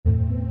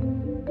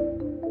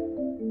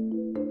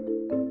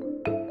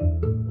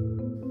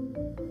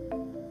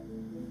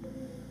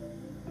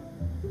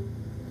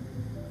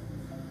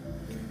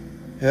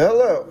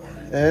Hello,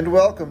 and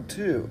welcome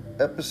to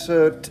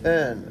episode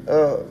 10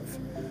 of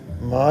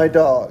My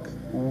Dog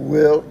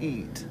Will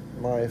Eat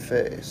My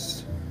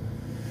Face.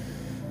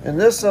 In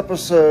this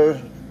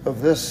episode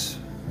of this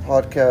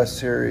podcast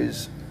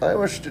series, I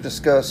wish to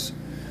discuss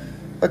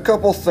a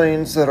couple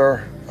things that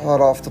are hot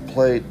off the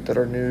plate that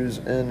are news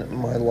in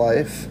my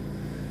life.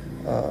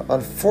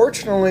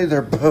 Unfortunately,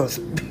 they're both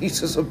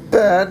pieces of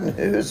bad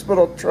news, but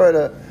I'll try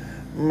to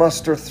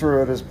muster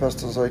through it as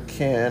best as I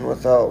can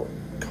without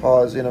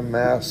causing a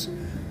mass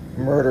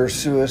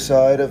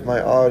murder-suicide of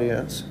my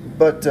audience.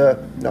 But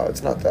no,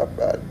 it's not that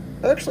bad.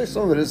 Actually,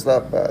 some of it is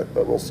that bad,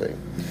 but we'll see.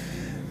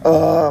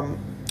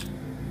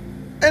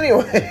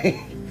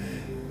 Anyway,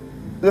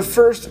 the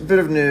first bit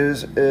of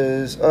news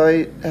is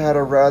I had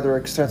a rather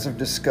extensive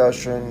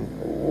discussion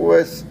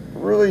with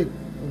really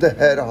the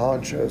head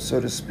honcho,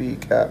 so to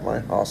speak, at my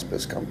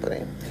hospice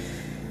company.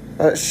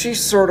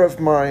 She's sort of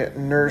my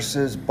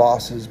nurse's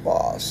boss's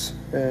boss,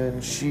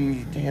 and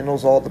she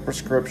handles all the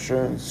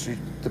prescriptions. She's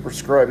the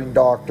prescribing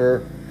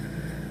doctor,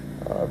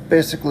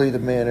 basically the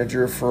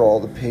manager for all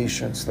the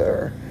patients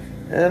there.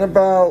 And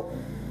about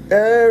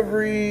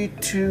every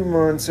 2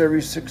 months,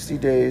 every 60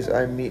 days,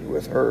 I meet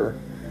with her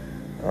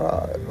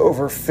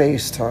over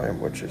FaceTime,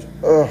 which is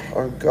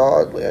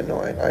ungodly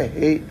annoying. I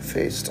hate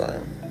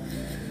FaceTime.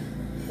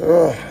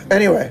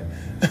 Anyway,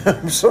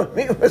 so I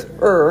meet with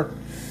her.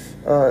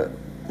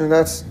 And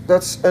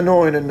that's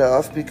annoying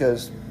enough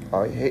because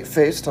I hate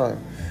FaceTime.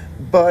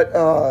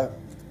 But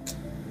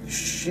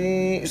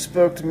she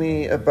spoke to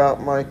me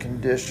about my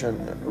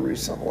condition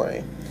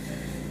recently.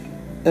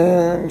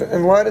 And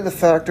in light of the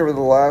fact over the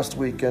last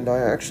weekend, I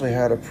actually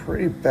had a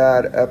pretty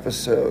bad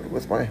episode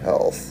with my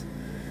health,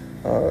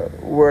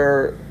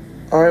 where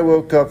I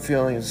woke up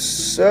feeling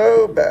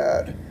so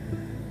bad,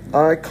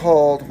 I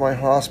called my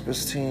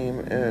hospice team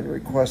and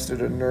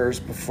requested a nurse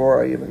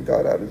before I even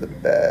got out of the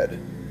bed.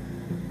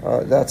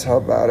 That's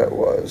how bad it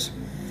was.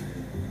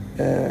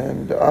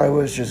 And I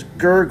was just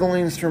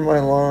gurgling through my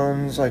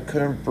lungs. I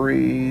couldn't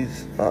breathe.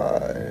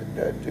 I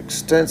had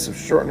extensive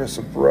shortness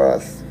of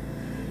breath.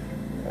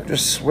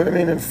 Just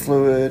swimming in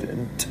fluid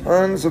and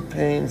tons of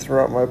pain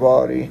throughout my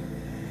body.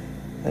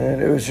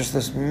 And it was just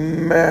this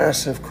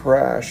massive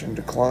crash and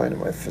decline in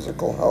my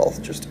physical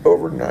health. Just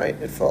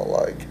overnight, it felt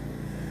like.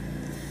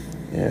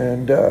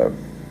 And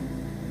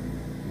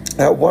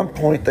at one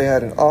point, they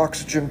had an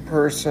oxygen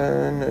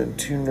person and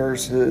 2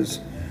 nurses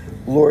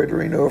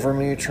loitering over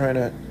me, trying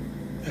to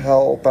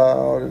help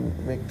out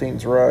and make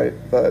things right.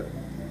 But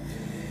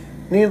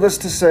needless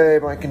to say,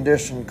 my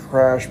condition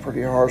crashed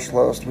pretty harsh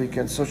last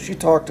weekend, so she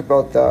talked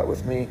about that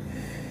with me.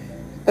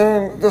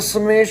 And the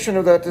summation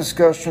of that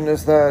discussion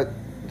is that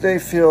they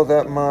feel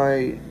that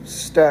my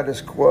status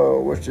quo,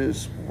 which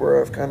is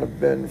where I've kind of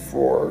been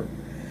for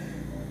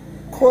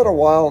quite a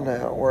while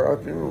now, where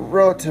I've been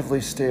relatively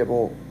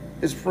stable,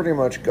 is pretty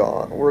much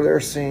gone, where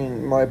they're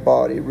seeing my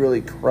body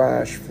really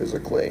crash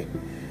physically.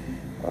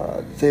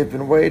 They've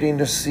been waiting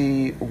to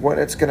see when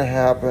it's going to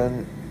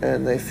happen,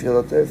 and they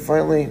feel that they've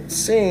finally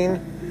seen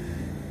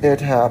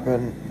it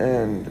happen,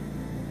 and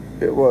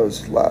it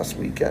was last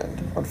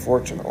weekend,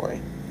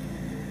 unfortunately.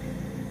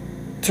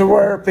 To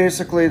where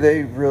basically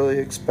they really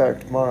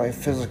expect my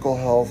physical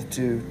health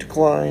to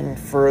decline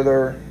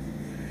further,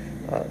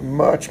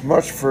 much,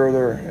 much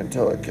further,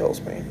 until it kills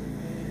me.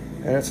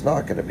 And it's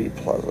not going to be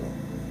pleasant.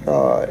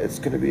 It's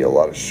going to be a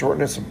lot of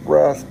shortness of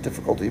breath,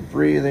 difficulty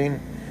breathing,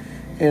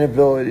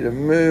 inability to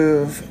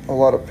move, a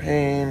lot of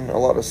pain, a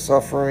lot of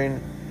suffering.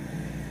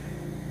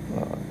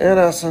 In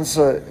essence,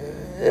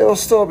 it'll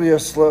still be a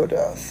slow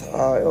death.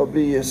 It'll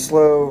be a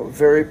slow,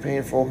 very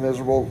painful,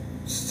 miserable,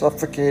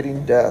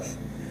 suffocating death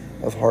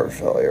of heart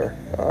failure.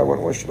 I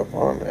wouldn't wish it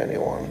upon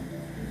anyone.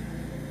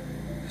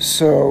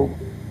 So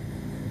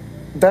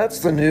that's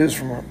the news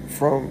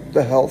from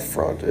the health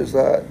front, is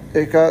that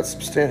it got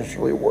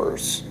substantially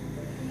worse.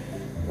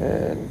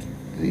 And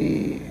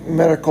the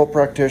medical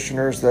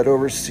practitioners that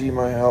oversee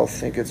my health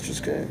think it's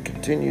just going to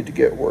continue to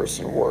get worse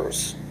and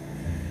worse.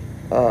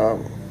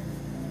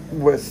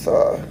 With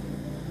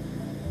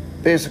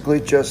basically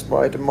just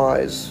my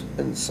demise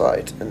in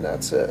sight, and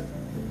that's it.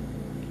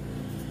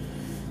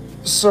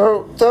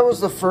 So that was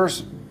the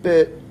first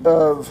bit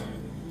of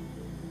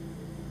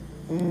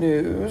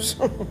news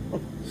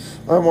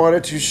I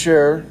wanted to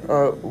share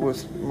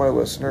with my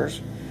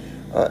listeners.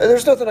 And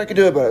there's nothing I can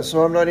do about it,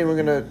 so I'm not even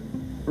going to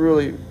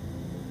really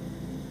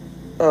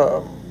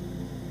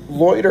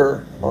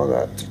loiter on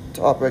that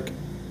topic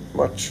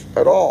much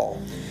at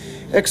all.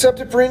 Except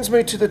it brings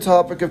me to the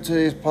topic of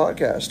today's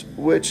podcast,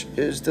 which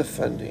is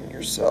defending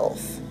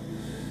yourself.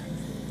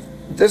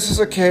 This is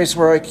a case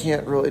where I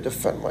can't really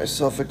defend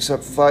myself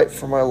except fight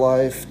for my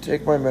life,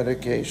 take my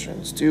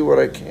medications, do what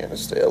I can to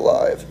stay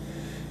alive,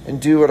 and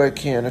do what I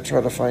can to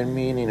try to find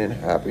meaning and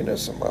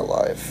happiness in my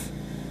life.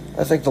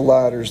 I think the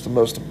latter is the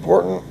most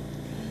important,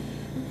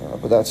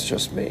 but that's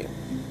just me.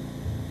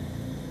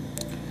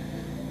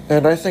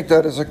 And I think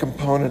that is a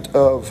component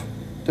of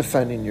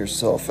defending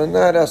yourself. In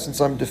that essence,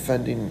 I'm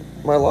defending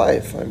my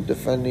life. I'm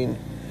defending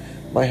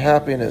my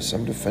happiness.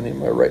 I'm defending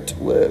my right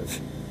to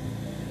live.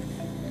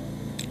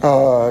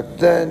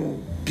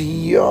 Then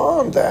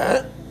beyond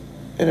that,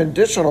 in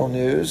additional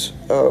news,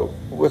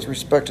 with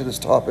respect to this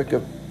topic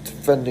of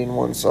defending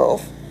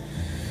oneself,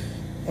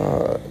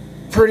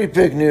 pretty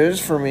big news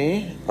for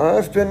me.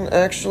 I've been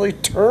actually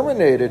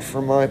terminated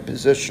from my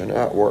position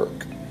at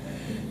work.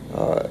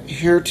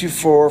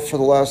 Heretofore, for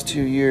the last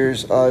 2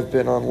 years, I've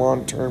been on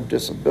long-term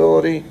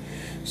disability,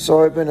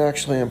 so I've been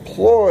actually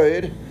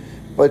employed,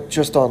 but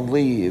just on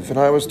leave, and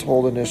I was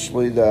told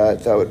initially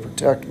that that would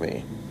protect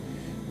me.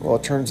 Well,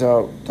 it turns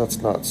out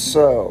that's not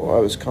so. I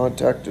was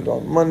contacted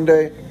on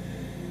Monday,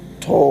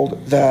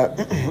 told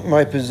that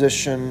my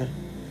position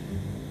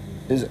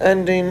is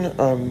ending.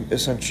 I'm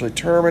essentially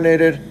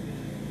terminated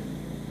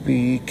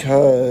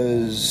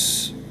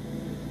because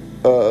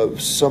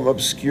of some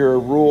obscure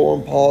rule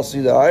and policy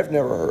that I've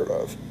never heard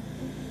of.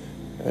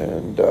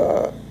 And,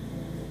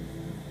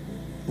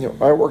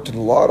 I worked in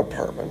the law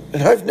department,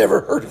 and I've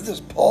never heard of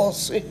this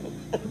policy.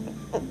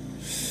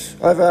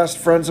 I've asked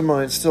friends of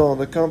mine still in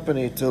the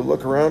company to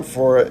look around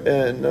for it,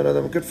 and none of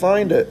them could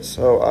find it.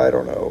 So I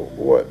don't know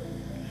what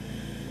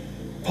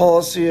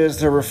policy is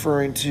they're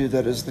referring to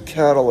that is the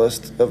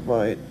catalyst of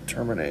my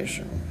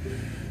termination.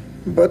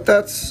 But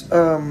that's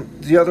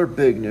the other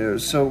big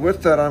news. So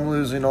with that, I'm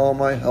losing all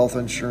my health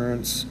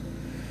insurance.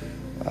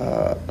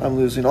 I'm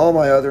losing all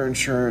my other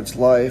insurance,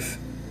 life,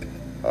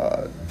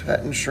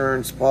 pet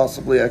insurance,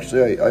 possibly.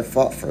 Actually, I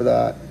fought for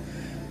that.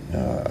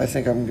 I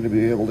think I'm going to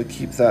be able to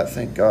keep that,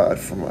 thank God,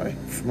 for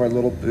my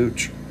little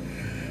pooch.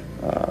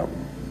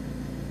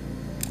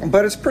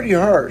 But it's pretty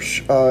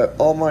harsh.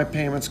 All my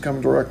payments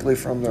come directly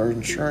from their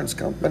insurance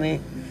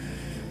company,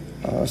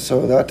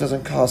 so that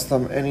doesn't cost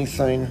them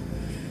anything.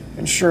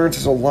 Insurance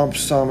is a lump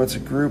sum. It's a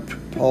group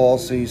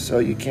policy, so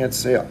you can't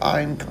say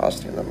I'm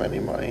costing them any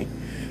money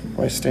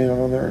by staying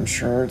on their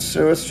insurance.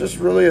 So it's just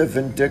really a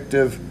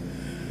vindictive,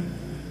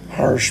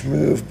 harsh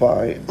move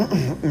by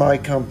my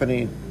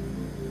company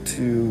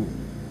to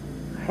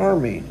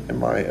harm me, in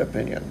my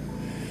opinion.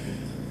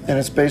 And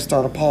it's based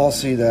on a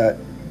policy that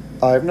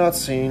I've not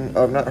seen,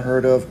 I've not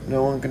heard of,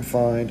 no one can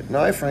find, and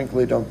I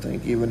frankly don't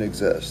think even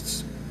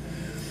exists.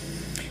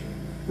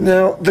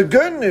 Now, the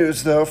good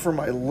news, though, for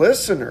my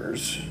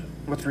listeners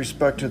with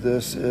respect to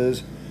this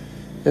is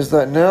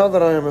that now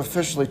that I am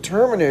officially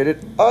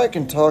terminated, I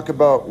can talk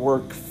about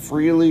work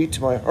freely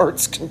to my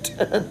heart's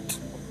content.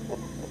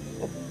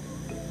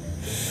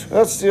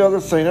 That's the other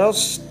thing. How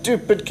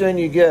stupid can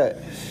you get?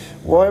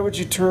 Why would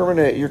you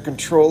terminate your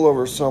control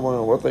over someone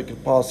and what they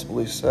could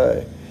possibly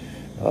say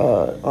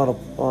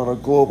on a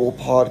global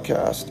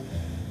podcast?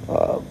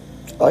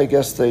 I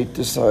guess they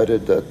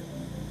decided that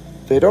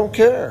they don't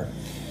care.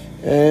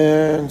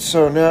 And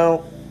so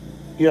now,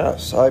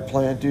 yes, I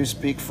plan to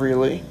speak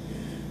freely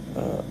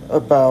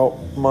about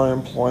my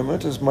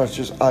employment as much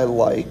as I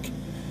like.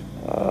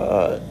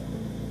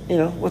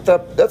 With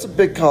that's a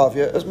big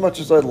caveat. As much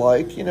as I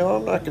like,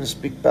 I'm not going to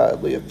speak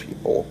badly of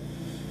people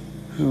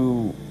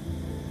who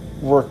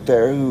work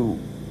there who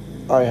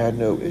I had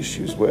no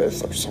issues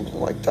with or something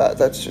like that.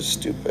 That's just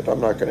stupid. I'm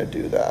not going to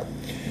do that.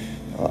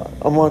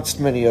 Amongst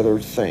many other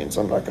things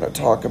I'm not going to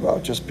talk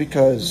about just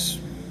because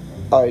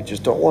I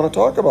just don't want to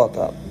talk about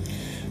that.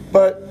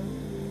 But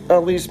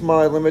at least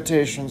my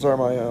limitations are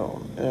my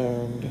own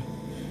and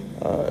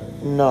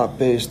not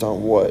based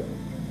on what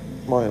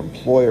my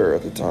employer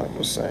at the time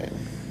was saying.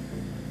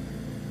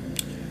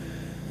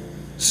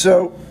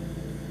 So,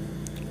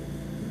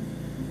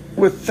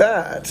 with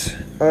that,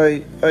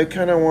 I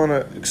kind of want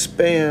to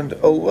expand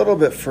a little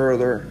bit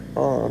further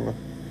on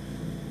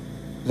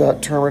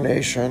that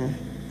termination,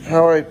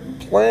 how I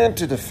plan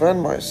to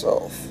defend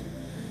myself,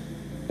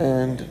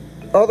 and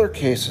other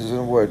cases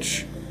in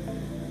which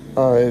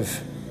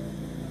I've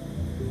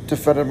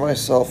defended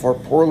myself or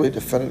poorly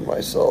defended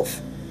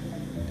myself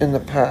in the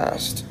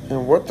past,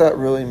 and what that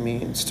really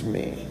means to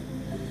me,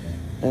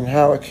 and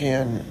how it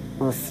can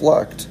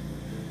reflect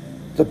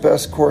the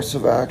best course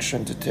of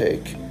action to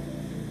take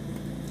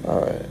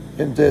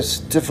in this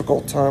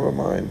difficult time of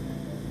mine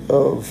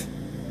of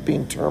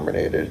being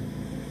terminated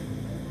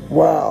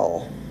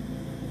while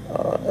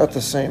at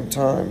the same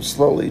time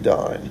slowly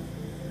dying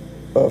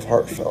of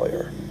heart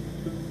failure.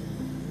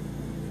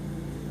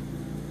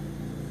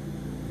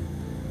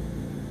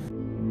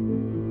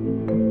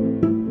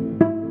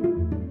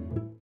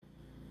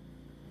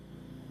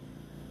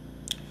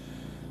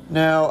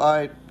 Now,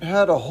 I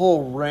had a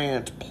whole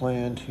rant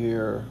planned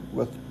here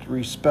with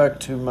respect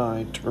to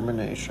my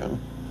termination.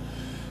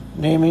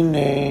 Naming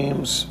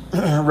names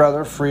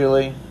rather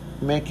freely,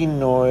 making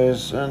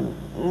noise, and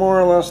more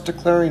or less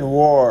declaring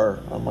war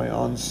on my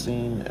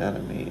unseen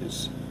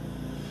enemies.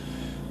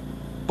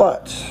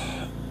 But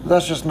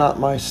that's just not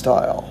my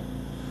style.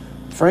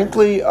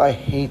 Frankly, I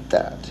hate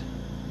that.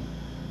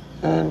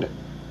 And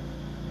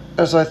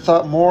as I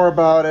thought more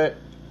about it,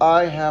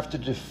 I have to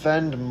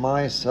defend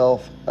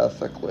myself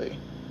ethically.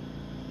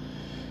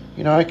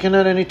 I can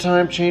at any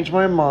time change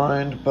my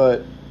mind,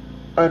 but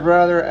I'd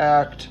rather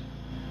act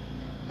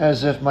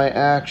as if my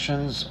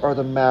actions are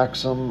the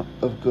maxim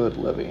of good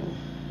living.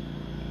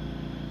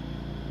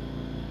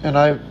 And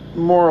I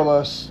more or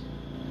less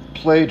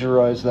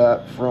plagiarized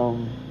that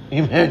from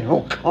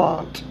Immanuel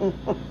Kant,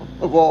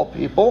 of all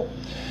people.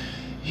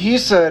 He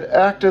said,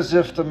 act as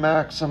if the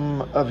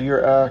maxim of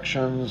your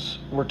actions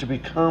were to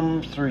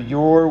become through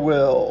your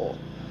will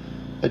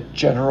a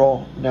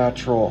general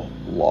natural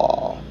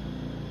law.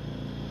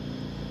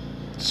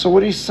 So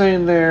what he's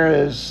saying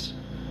there is,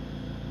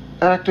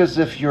 act as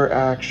if your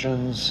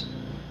actions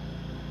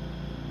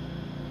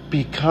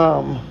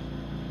become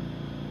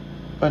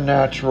a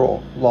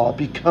natural law,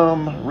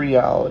 become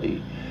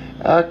reality.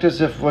 Act as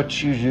if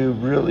what you do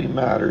really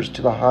matters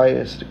to the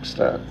highest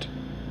extent.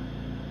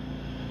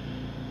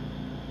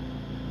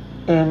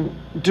 And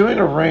doing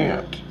a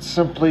rant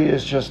simply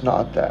is just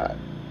not that.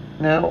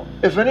 Now,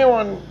 if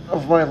anyone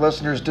of my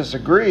listeners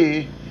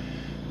disagree,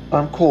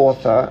 I'm cool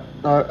with that.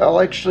 I'll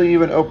actually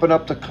even open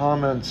up the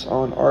comments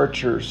on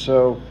Archer.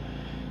 So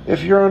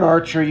if you're on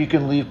Archer, you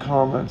can leave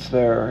comments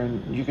there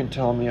and you can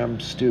tell me I'm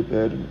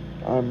stupid.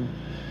 I'm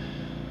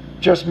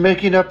just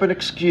making up an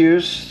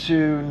excuse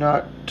to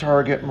not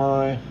target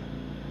my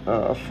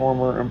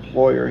former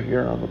employer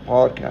here on the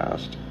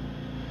podcast.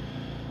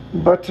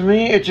 But to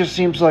me, it just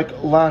seems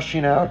like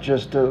lashing out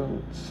just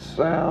doesn't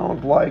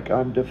sound like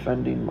I'm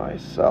defending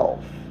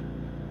myself.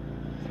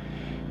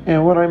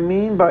 And what I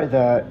mean by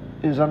that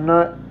is I'm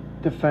not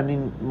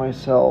defending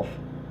myself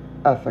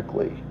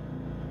ethically.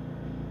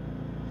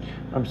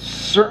 I'm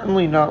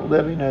certainly not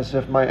living as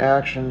if my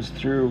actions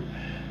through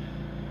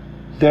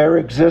their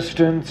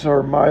existence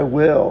or my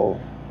will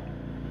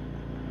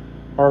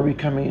are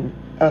becoming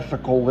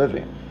ethical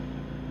living.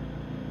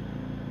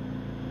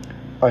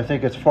 I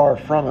think it's far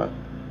from it.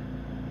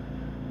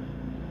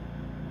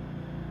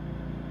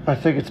 I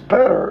think it's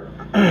better,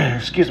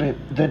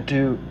 than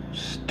to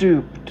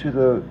stoop to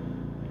the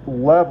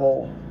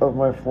level of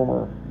my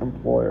former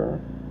employer.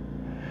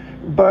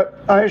 But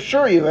I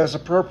assure you, as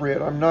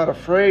appropriate, I'm not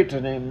afraid to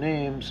name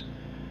names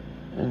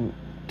and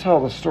tell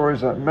the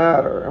stories that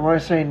matter. And when I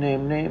say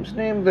name names,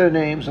 name the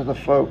names of the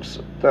folks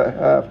that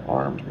have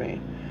harmed me.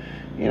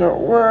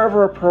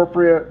 Wherever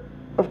appropriate,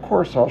 of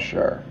course I'll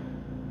share.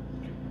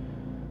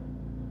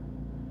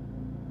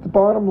 The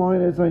bottom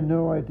line is I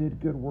know I did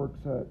good works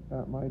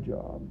at my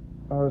job.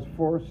 I was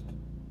forced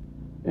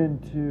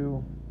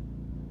into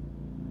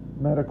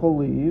medical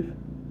leave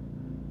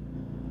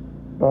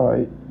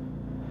by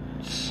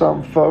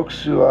some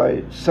folks who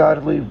I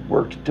sadly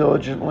worked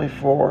diligently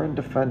for and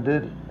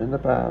defended in the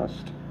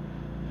past.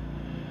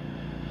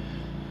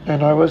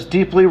 And I was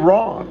deeply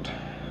wronged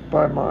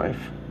by my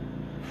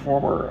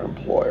former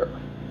employer.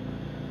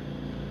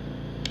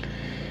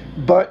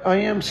 But I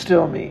am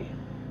still me.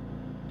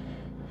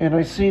 And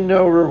I see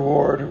no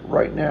reward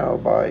right now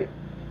by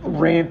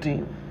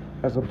ranting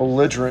as a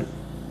belligerent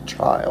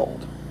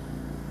child.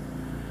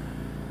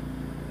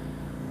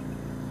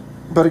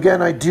 But again,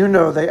 I do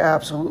know they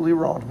absolutely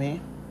wronged me.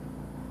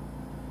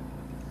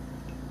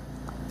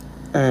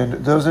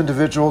 And those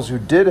individuals who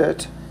did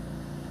it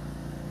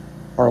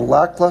are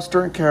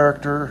lackluster in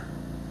character,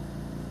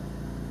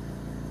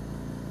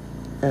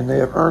 and they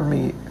have earned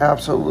me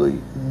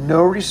absolutely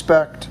no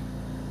respect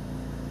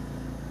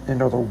and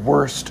are the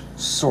worst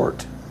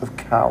sort of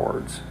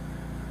cowards.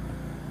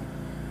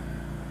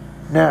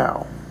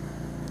 Now,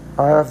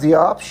 I have the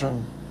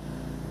option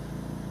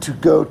to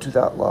go to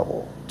that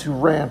level, to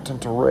rant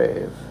and to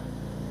rave.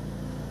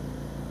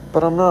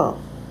 But I'm not.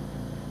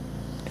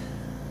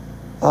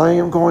 I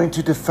am going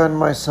to defend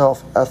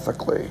myself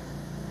ethically.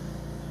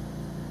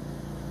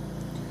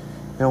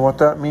 And what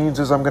that means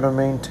is I'm going to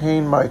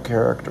maintain my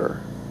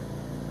character.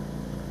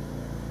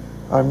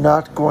 I'm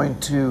not going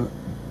to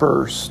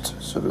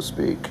burst, so to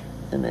speak,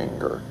 in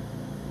anger.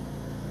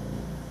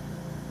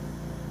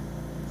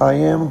 I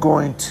am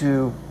going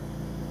to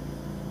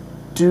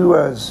do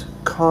as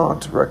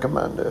Kant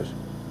recommended.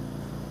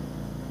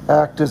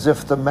 Act as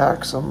if the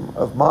maxim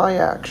of my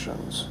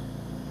actions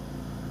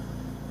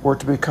were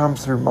to become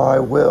through my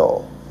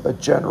will a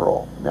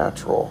general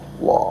natural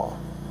law.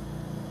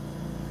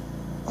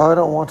 I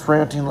don't want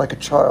ranting like a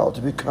child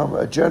to become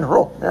a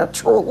general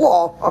natural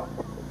law.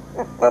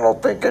 I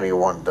don't think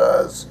anyone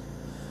does.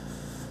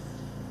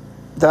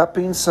 That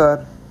being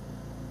said,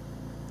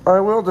 I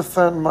will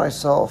defend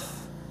myself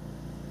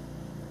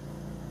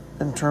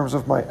in terms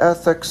of my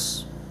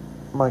ethics,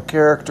 my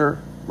character,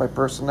 my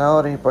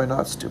personality by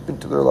not stooping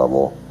to their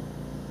level.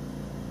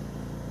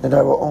 And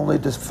I will only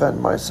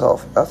defend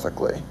myself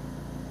ethically.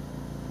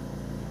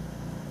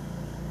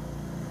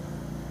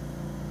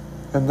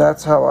 And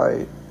that's how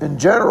I, in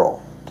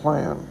general,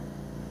 plan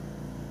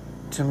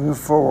to move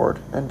forward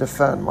and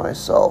defend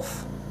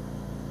myself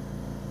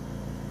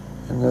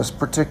in this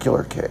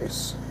particular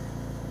case.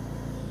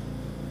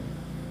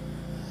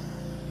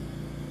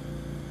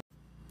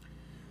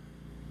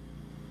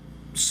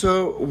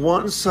 So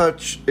one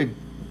such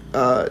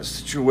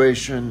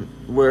situation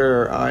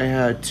where I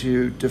had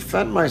to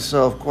defend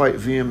myself quite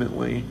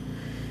vehemently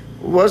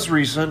was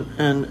recent,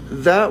 and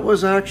that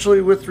was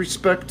actually with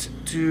respect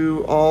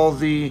to all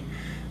the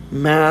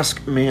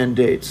mask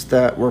mandates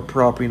that were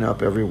propping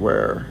up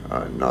everywhere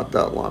not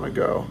that long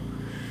ago.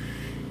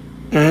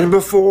 And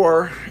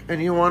before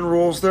anyone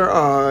rolls their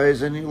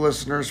eyes, any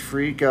listeners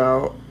freak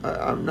out,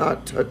 I'm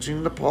not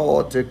touching the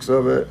politics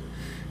of it.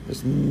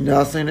 It's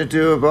nothing to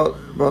do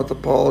about the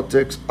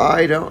politics.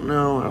 I don't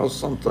know how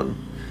something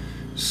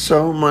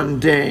so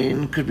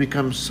mundane could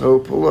become so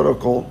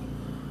political.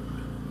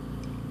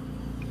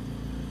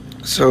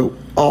 So,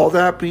 all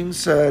that being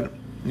said,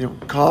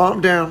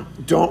 calm down.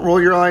 Don't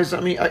roll your eyes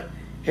at me.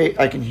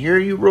 I can hear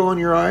you rolling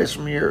your eyes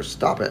from here.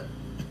 Stop it.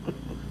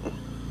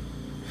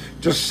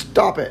 Just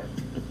stop it.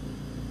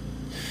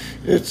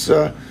 It's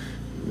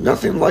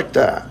nothing like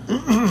that.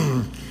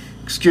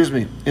 Excuse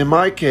me. In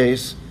my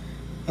case,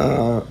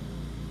 I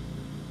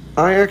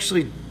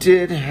actually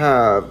did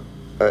have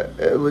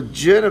a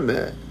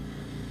legitimate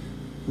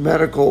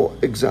medical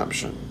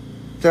exemption.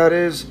 That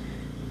is,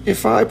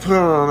 if I put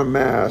on a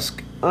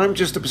mask, I'm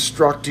just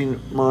obstructing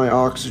my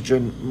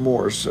oxygen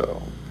more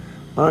so.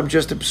 I'm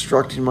just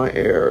obstructing my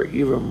air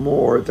even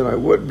more than I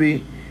would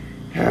be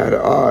had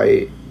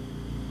I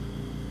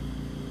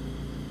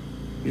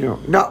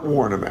not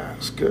worn a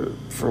mask,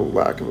 for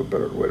lack of a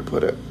better way to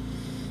put it.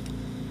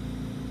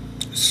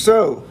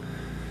 So,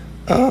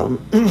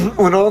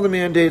 when all the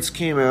mandates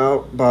came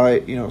out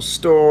by,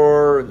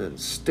 store and then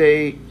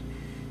state,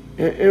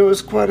 it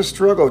was quite a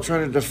struggle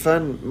trying to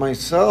defend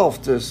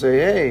myself to say,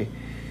 hey,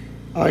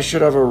 I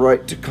should have a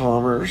right to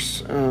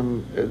commerce,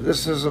 and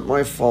this isn't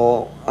my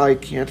fault. I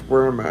can't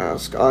wear a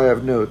mask. I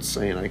have notes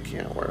saying I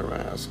can't wear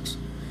masks.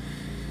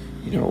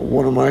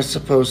 What am I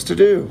supposed to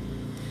do?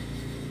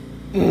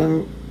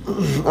 And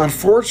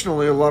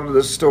unfortunately, a lot of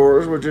the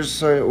stores would just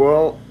say,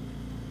 well,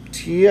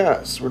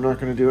 TS, we're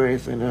not going to do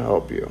anything to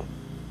help you.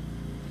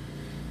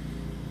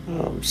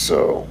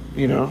 So,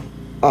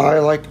 I,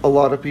 like a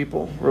lot of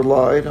people,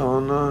 relied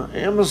on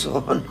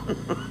Amazon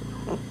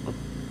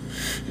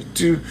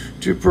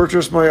to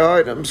purchase my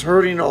items,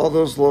 hurting all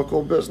those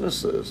local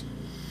businesses.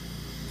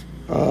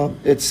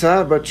 It's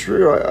sad but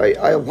true.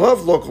 I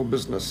love local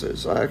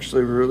businesses. I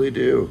actually really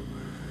do.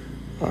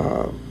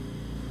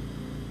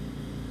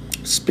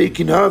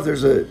 Speaking of,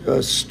 there's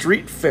a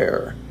street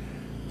fair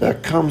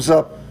that comes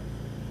up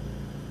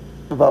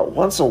about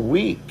once a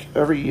week,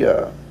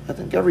 I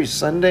think every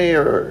Sunday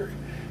or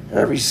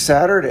every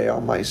Saturday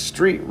on my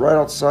street right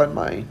outside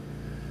my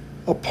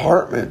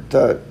apartment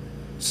that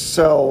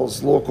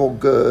sells local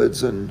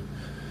goods and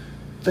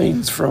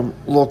things from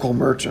local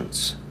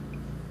merchants.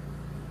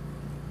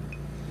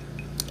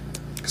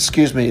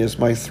 Excuse me as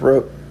my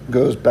throat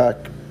goes back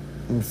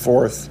and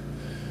forth,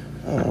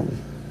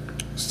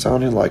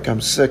 sounding like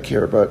I'm sick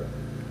here, but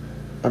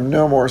I'm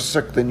no more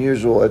sick than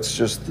usual. It's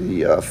just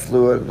the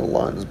fluid in the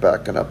lungs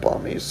backing up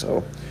on me,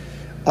 so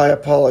I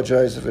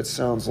apologize if it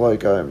sounds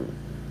like I'm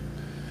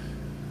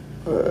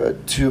a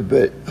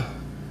two-bit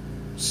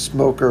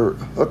smoking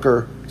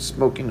hooker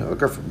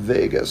from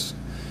Vegas,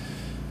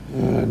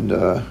 and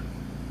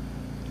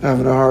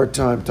having a hard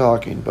time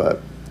talking,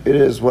 but it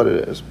is what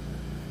it is.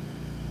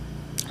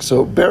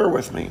 So bear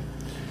with me.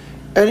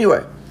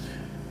 Anyway,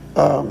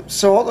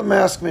 so all the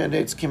mask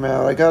mandates came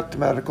out. I got the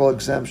medical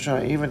exemption.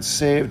 I even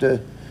saved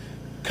a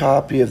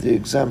copy of the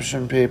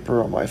exemption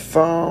paper on my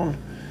phone.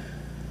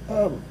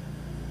 A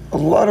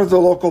lot of the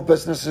local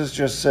businesses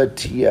just said,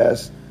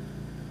 TS,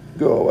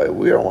 go away.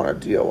 We don't want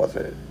to deal with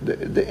it.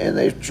 And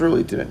they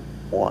truly didn't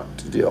want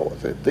to deal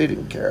with it. They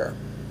didn't care.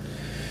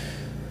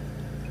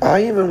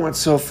 I even went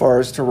so far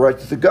as to write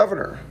to the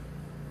governor.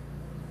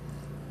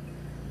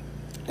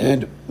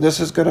 And this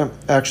is going to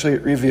actually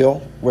reveal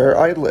where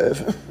I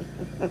live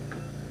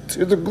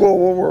to the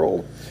global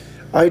world.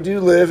 I do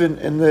live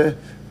in the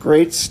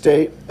great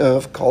state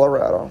of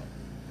Colorado.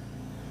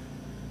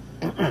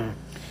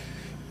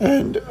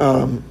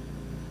 And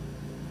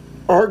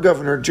our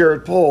governor,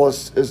 Jared Pohl,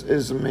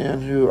 is a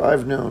man who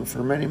I've known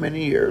for many,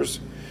 many years.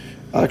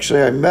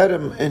 Actually, I met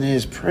him in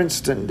his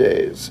Princeton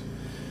days,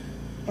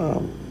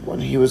 when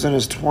he was in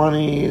his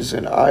 20s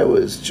and I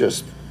was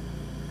just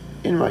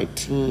in my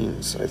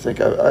teens. I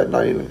think I had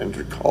not even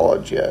entered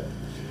college yet.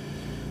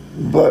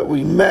 But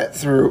we met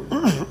through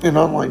an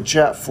online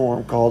chat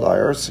forum called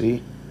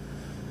IRC.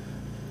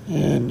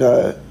 And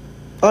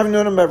I've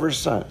known him ever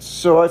since.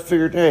 So I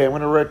figured, hey, I'm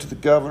going to write to the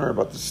governor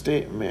about the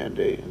state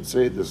mandate and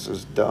say this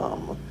is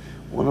dumb.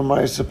 What am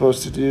I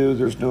supposed to do?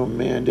 There's no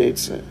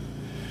mandates,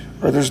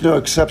 or there's no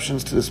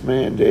exceptions to this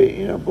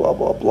mandate, blah,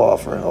 blah, blah,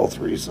 for health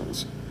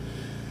reasons.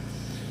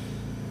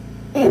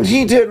 And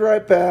he did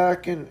write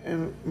back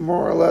and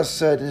more or less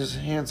said his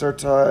hands are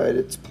tied,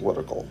 it's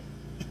political.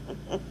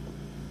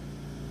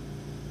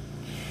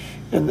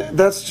 And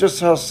that's just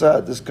how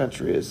sad this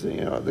country is.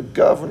 The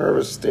governor of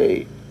a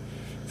state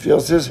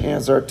feels his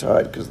hands are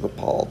tied because of the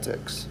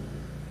politics.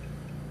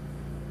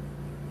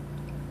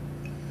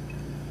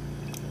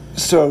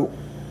 So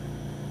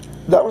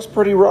that was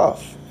pretty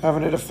rough,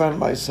 having to defend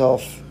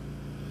myself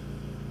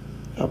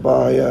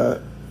by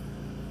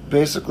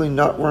basically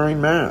not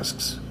wearing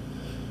masks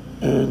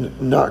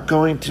and not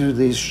going to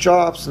these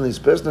shops and these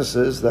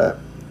businesses that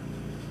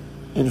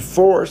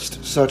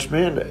enforced such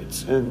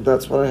mandates. And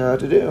that's what I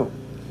had to do.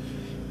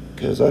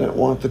 because I didn't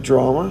want the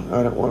drama.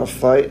 I didn't want to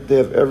fight. They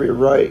have every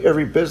right.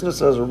 Every business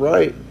has a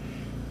right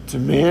to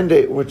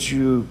mandate what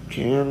you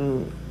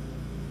can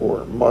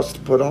or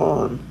must put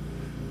on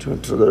to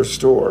enter their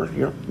store.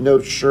 You know,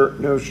 no shirt,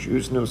 no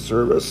shoes, no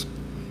service.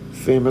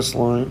 Famous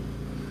line.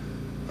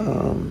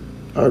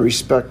 I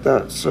respect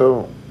that.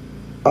 So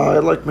I,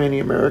 like many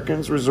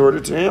Americans,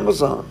 resorted to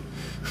Amazon.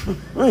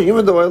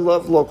 Even though I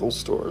love local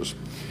stores.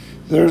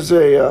 There's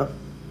a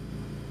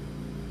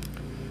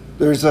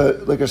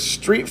like a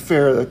street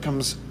fair that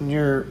comes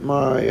near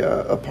my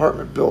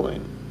apartment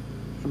building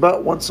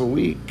about once a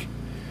week,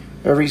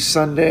 every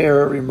Sunday or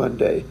every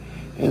Monday,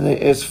 and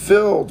it's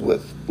filled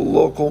with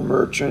local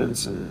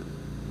merchants and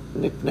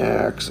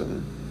knickknacks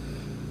and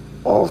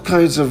all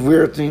kinds of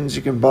weird things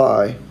you can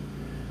buy.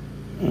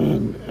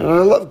 And I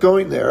love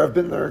going there. I've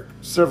been there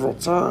several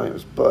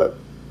times, but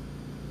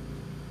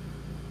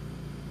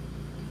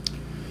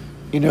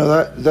you know,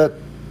 that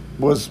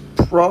was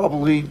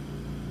probably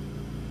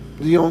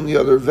the only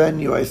other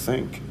venue, I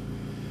think,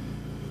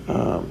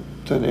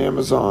 than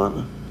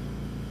Amazon.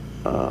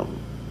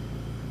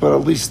 But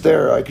at least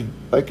there I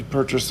could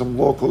purchase some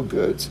local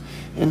goods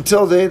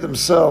until they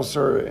themselves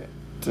started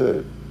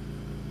to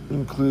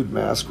include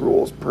mask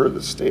rules per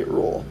the state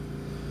rule.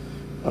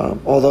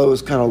 Although it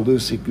was kind of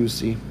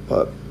loosey-goosey.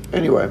 But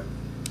anyway,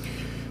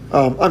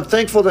 I'm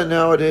thankful that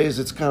nowadays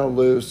it's kind of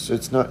loose.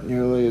 It's not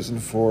nearly as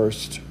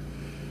enforced.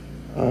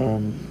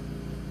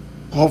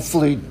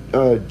 Hopefully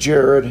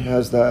Jared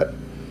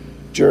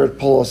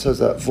Polis has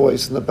that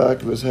voice in the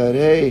back of his head.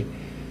 Hey,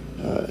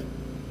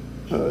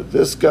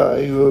 this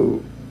guy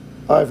who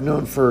I've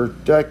known for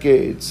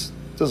decades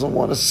doesn't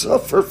want to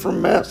suffer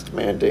from mask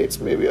mandates.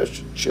 Maybe I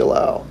should chill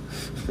out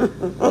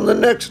on the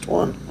next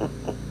one.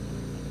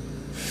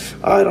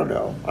 I don't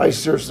know. I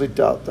seriously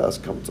doubt that's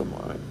come to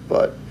mind,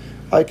 but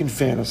I can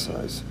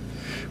fantasize.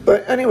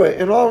 But anyway,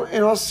 in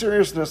all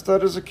seriousness,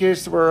 that is a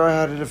case where I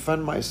had to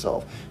defend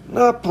myself.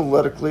 Not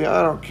politically.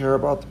 I don't care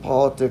about the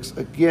politics.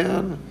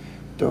 Again,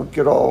 don't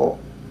get all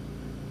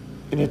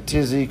in a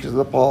tizzy because of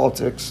the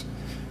politics.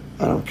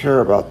 I don't care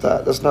about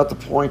that. That's not the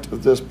point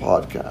of this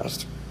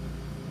podcast.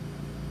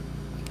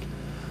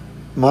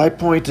 My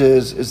point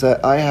is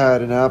that I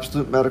had an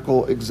absolute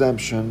medical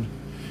exemption,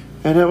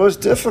 and it was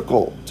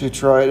difficult to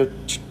try to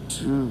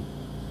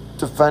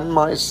defend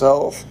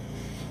myself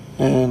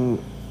and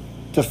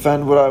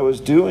defend what I was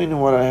doing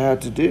and what I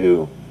had to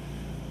do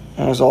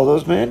as all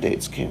those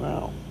mandates came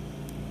out.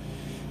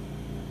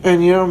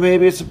 And, you know,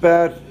 maybe it's a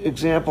bad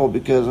example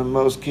because in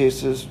most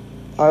cases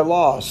I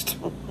lost.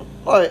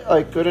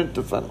 I couldn't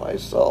defend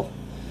myself.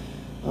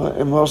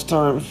 And most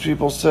times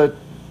people said,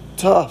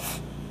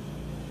 tough.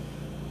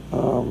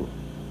 And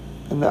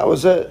that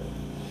was it.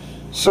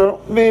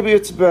 So maybe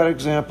it's a bad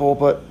example,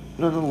 but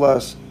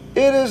nonetheless,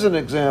 it is an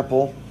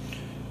example.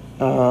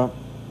 And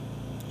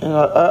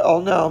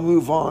I'll now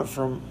move on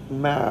from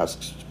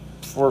masks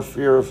for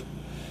fear of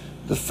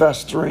the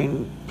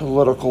festering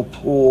political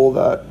pool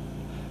that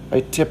I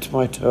tipped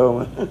my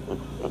toe in.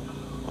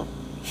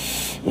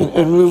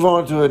 and move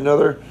on to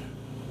another,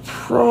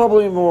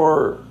 probably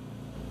more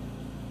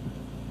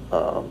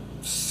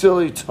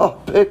silly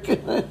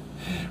topic,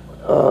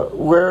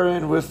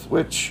 wherein with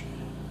which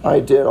I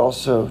did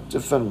also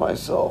defend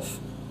myself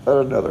at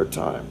another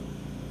time.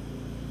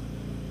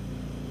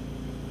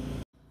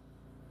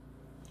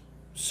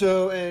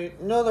 So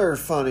another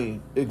funny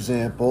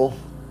example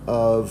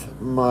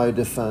of my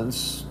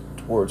defense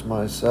towards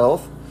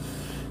myself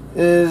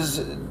is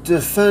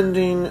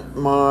defending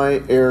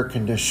my air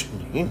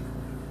conditioning.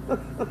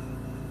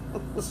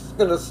 This is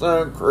going to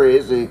sound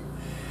crazy,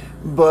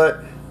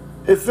 but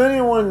if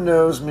anyone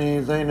knows me,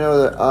 they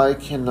know that I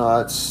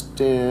cannot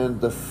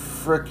stand the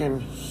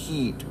frickin'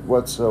 heat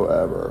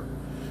whatsoever.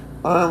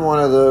 I'm one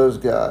of those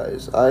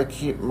guys. I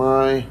keep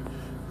my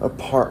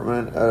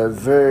apartment at a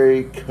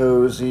very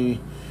cozy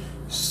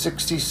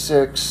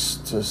 66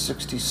 to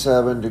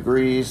 67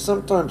 degrees,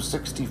 sometimes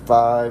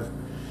 65.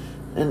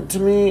 And to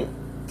me,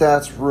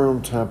 that's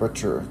room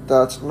temperature.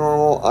 That's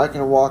normal. I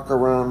can walk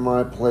around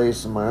my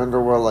place in my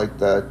underwear like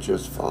that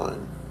just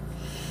fine.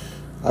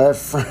 I have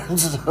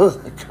friends though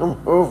that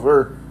come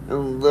over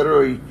and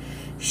literally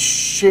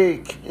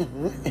shake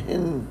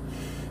and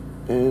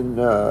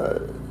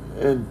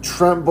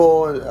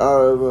tremble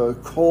out of a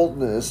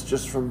coldness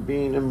just from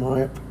being in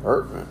my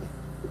apartment.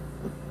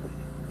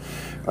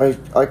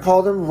 I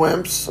call them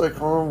wimps. I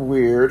call them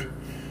weird.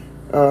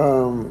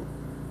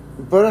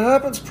 But it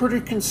happens pretty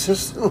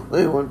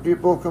consistently when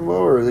people come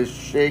over. They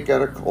shake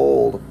out of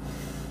cold.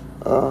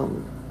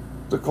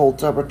 The cold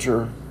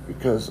temperature,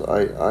 because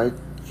I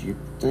keep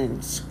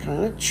things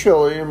kind of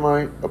chilly in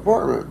my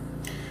apartment.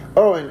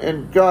 Oh,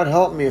 and God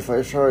help me if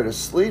I try to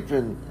sleep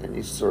in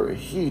any sort of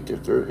heat.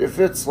 If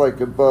it's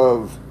like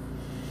above,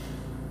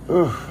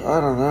 I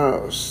don't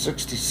know,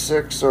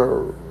 66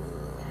 or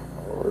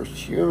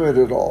humid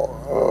at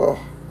all,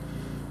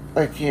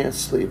 I can't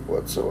sleep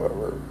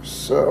whatsoever.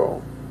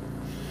 So,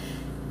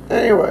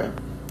 anyway,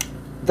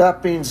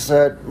 that being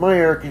said, my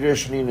air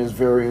conditioning is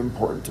very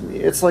important to me.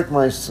 It's like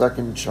my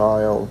second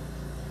child.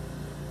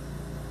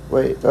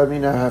 Wait, I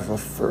mean I have a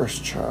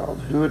first child.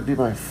 Who would be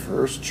my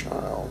first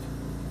child?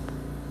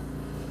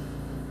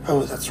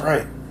 Oh, that's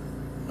right.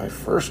 My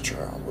first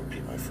child would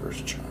be my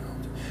first child.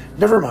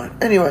 Never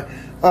mind. Anyway,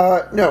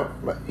 no.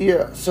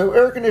 Yeah, so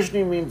air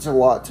conditioning means a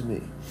lot to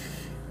me.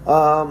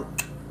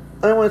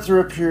 I went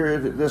through a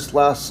period this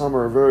last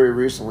summer, very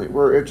recently,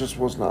 where it just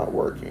was not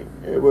working.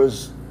 It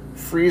was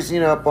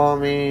freezing up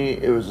on me.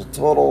 It was a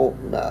total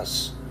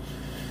mess.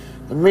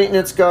 The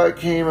maintenance guy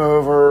came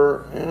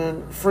over,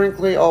 and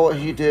frankly, all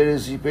he did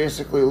is he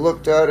basically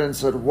looked at it and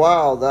said,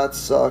 "Wow, that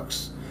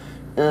sucks,"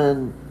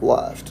 and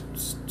left.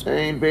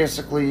 Saying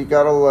basically, you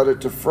gotta let it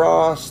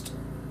defrost.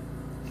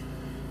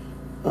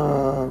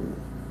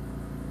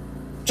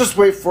 Just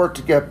wait for it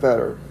to get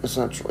better,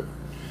 essentially.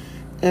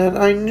 And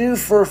I knew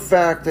for a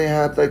fact they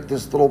had like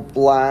this little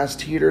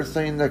blast heater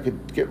thing that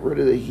could get rid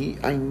of the heat.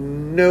 I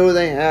know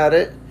they had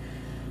it.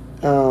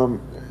 Or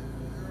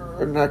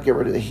not get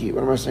rid of the heat.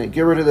 What am I saying?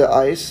 Get rid of the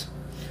ice.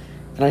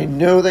 And I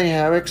know they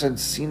have it because I'd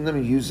seen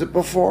them use it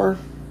before.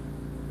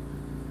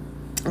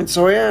 And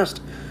so I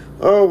asked,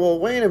 "Oh, well,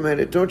 wait a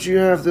minute. Don't you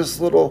have this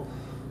little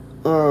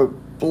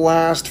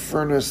blast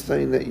furnace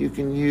thing that you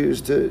can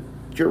use to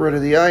get rid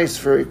of the ice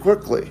very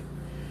quickly?"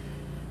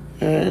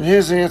 And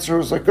his answer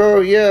was like,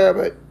 "Oh, yeah,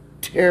 but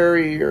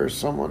Terry or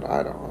someone,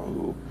 I don't know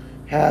who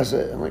has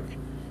it." I'm like,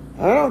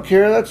 "I don't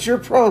care. That's your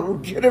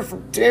problem. Get it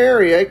from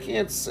Terry. I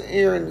can't sit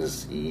here in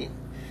this heat,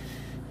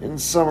 in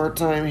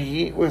summertime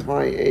heat with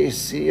my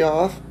AC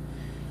off."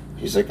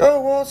 He's like,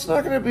 "Oh, well, it's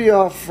not going to be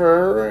off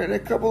forever. In a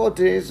couple of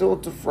days, it will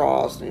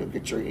defrost and you'll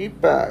get your heat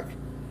back."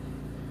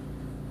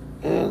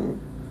 And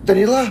then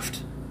he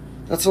left.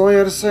 That's all he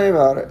had to say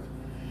about it.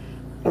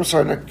 I'm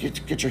sorry, not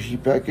get your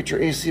heat back, get your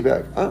AC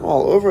back. I'm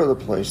all over the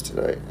place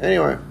today.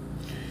 Anyway,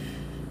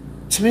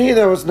 to me,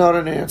 that was not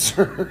an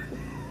answer.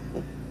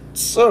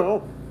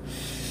 So,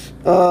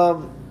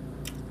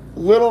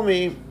 little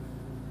me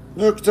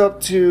hooked up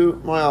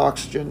to my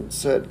oxygen,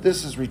 said,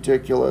 "This is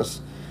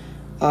ridiculous."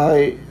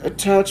 I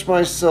attached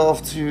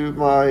myself to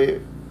my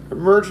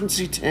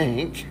emergency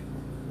tank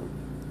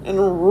and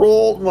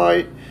rolled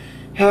my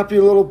happy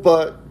little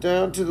butt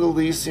down to the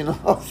leasing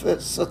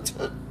office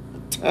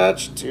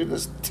attached to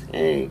this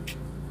tank.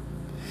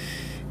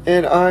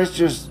 And I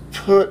just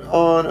put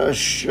on a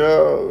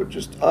show.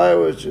 I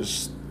was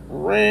just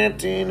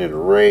ranting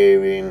and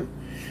raving,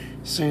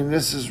 saying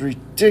this is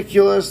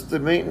ridiculous. The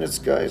maintenance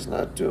guy's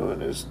not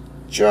doing his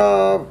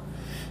job.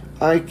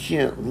 I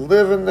can't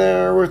live in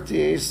there with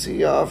the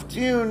AC off. Do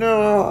you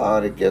know how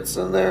hot it gets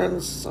in there in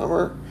the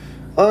summer?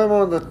 I'm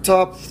on the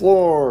top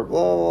floor,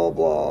 blah, blah,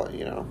 blah,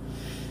 you know.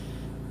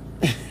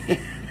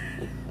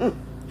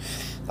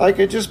 I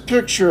could just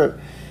picture it.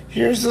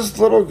 Here's this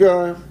little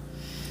guy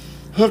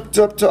hooked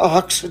up to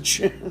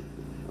oxygen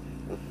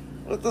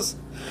with this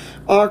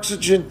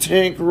oxygen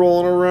tank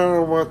rolling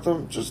around with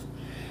him, just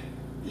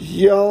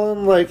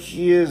yelling like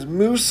he is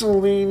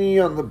Mussolini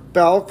on the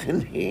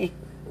balcony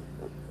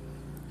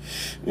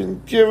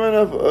and giving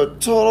up a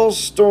total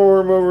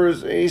storm over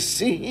his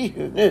AC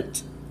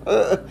unit.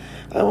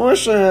 I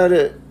wish I had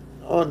it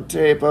on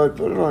tape. I would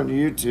put it on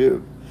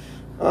YouTube.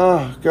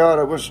 Oh, God,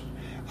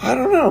 I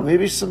don't know,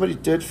 maybe somebody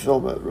did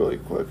film it really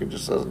quick and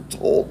just hasn't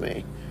told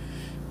me.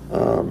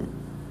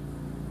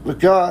 But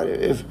God,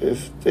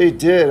 if they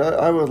did,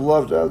 I would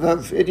love to have that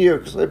video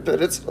because I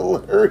bet it's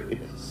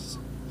hilarious.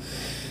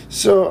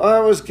 So I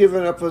was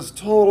giving up a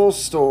total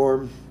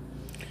storm.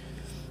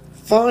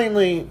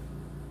 Finally,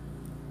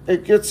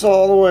 it gets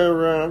all the way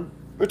around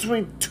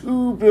between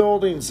two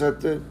buildings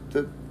that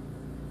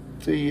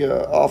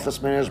the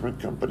office management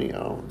company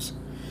owns.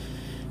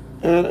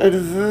 And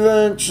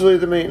eventually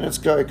the maintenance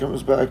guy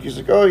comes back. He's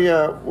like, "Oh,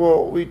 yeah,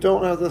 well, we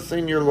don't have the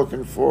thing you're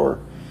looking for,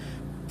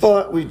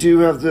 but we do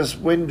have this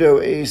window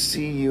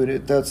AC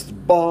unit. That's the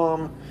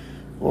bomb.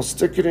 We'll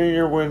stick it in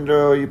your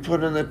window. You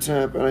put in the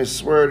temp, and I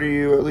swear to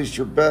you, at least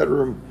your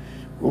bedroom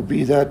will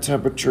be that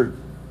temperature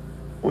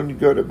when you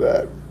go to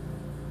bed."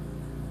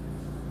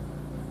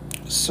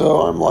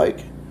 So I'm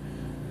like,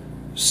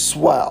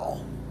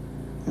 swell.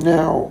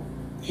 Now,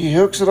 he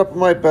hooks it up in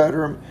my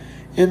bedroom.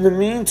 In the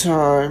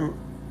meantime,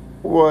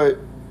 what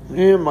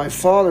me and my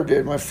father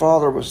did, my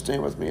father was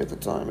staying with me at the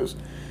time, is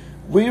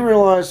we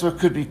realized what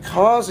could be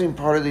causing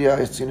part of the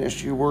icing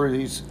issue were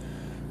these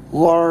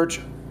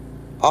large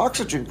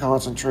oxygen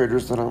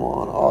concentrators that I'm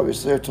on.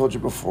 Obviously, I told you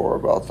before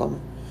about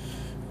them.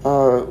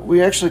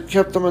 We actually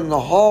kept them in the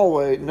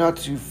hallway not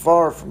too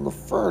far from the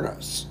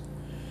furnace.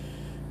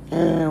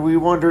 And we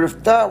wondered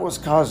if that was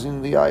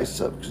causing the ice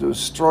up because it was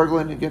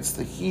struggling against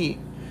the heat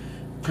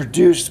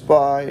produced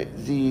by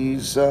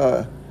these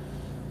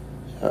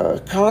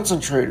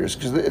concentrators,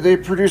 because they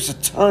produce a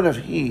ton of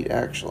heat,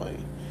 actually.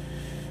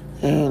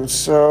 And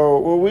so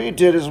what we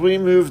did is we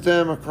moved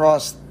them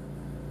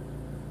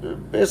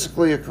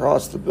basically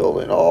across the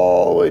building,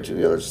 all the way to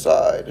the other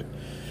side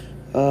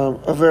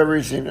of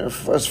everything,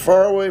 as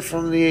far away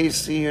from the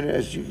AC unit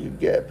as you could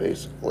get,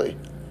 basically.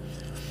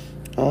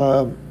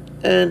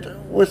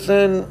 And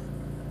within,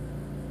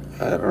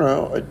 I don't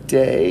know, a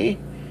day,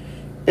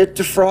 it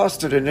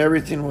defrosted and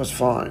everything was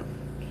fine.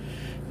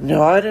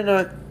 No, I did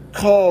not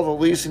call the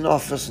leasing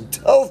office and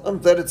tell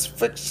them that it's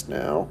fixed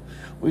now.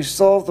 We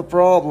solved the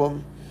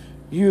problem.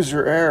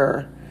 User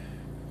error.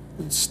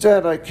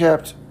 Instead, I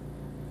kept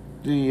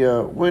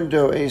the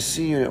window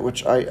AC unit,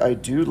 which I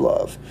do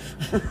love.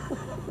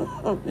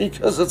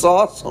 Because it's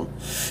awesome.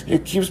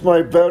 It keeps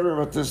my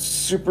bedroom at this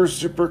super,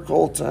 super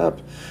cold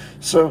temp.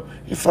 So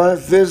if I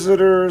have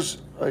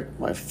visitors, like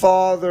my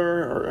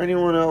father or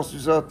anyone else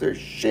who's out there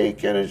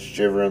shaking and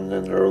shivering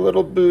in their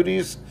little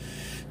booties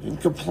and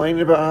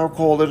complaining about how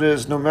cold it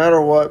is, no matter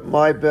what,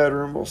 my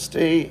bedroom will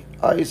stay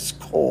ice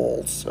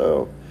cold.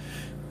 So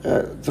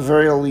at the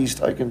very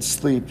least, I can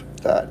sleep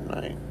that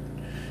night.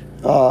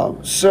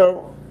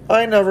 So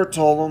I never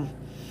told them.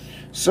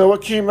 So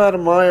what came out of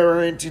my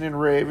ranting and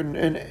raving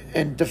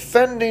and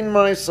defending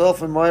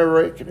myself and my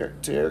right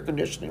to air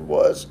conditioning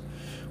was,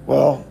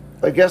 well,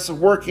 I guess a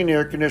working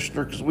air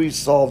conditioner because we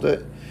solved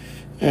it,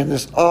 and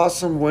this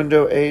awesome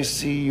window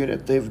AC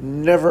unit they've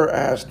never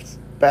asked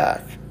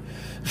back.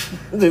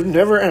 They've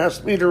never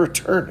asked me to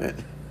return it.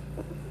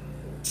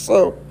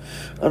 So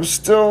I'm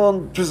still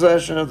in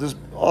possession of this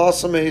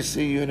awesome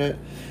AC unit,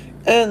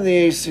 and the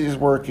AC is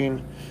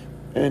working.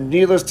 And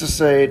needless to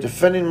say,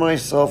 defending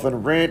myself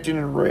and ranting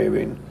and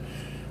raving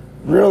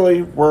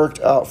really worked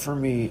out for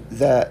me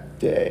that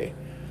day.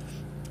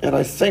 And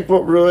I think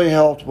what really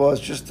helped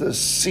was just the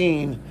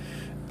scene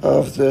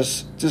of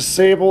this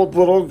disabled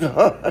little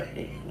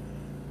guy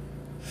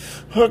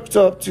hooked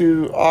up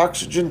to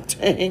oxygen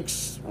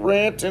tanks,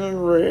 ranting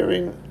and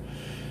raving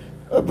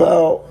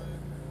about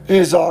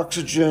his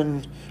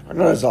oxygen, or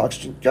not his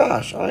oxygen,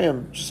 gosh, I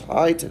am just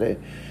high today,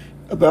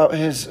 about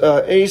his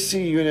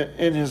AC unit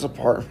in his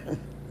apartment.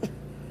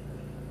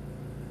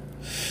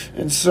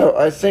 And so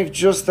I think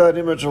just that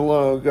image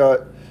alone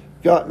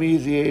got me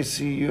the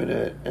AC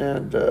unit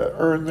and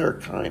earned their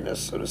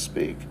kindness, so to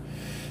speak.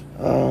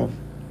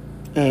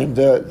 And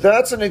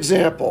that's an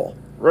example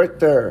right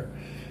there.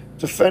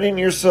 Defending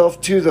yourself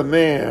to the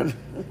man,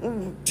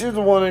 to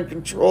the one in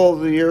control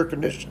of the air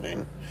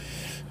conditioning,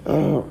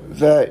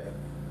 that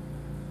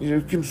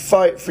you can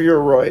fight for your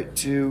right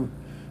to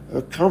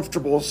a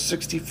comfortable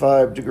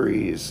 65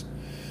 degrees.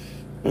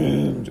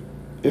 And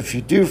if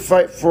you do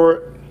fight for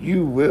it,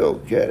 you will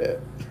get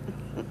it.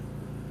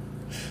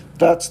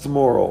 That's the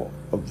moral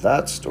of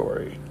that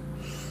story.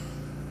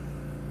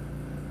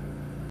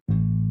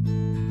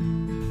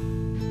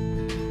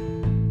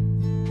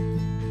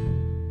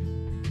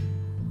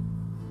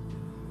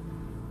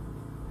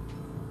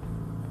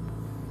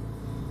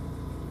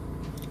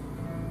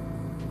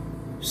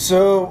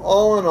 So,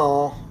 all in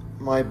all,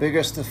 my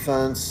biggest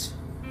defense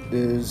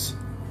is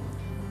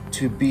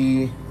to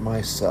be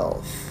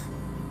myself.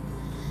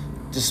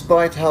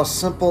 Despite how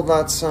simple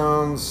that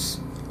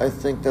sounds, I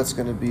think that's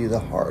going to be the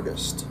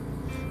hardest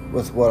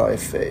with what I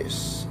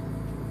face,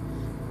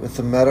 with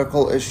the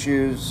medical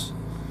issues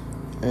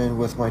and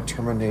with my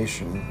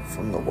termination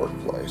from the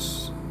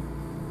workplace.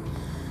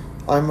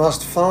 I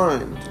must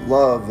find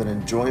love and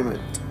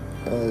enjoyment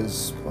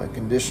as my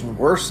condition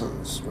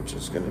worsens, which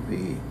is going to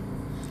be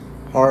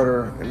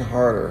harder and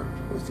harder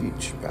with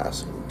each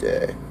passing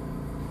day.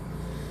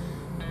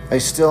 I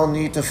still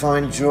need to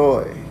find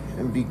joy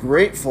and be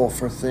grateful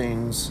for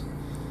things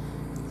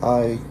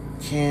I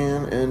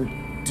can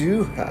and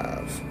do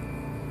have.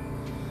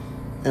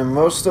 And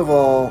most of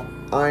all,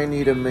 I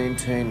need to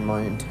maintain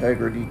my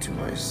integrity to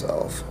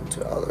myself and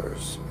to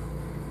others.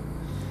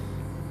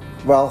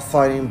 While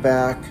fighting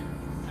back,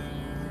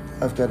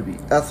 I've got to be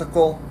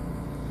ethical,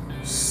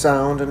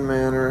 sound in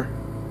manner,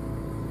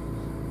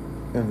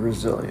 and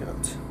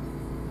resilient.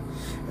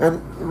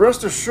 And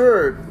rest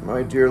assured,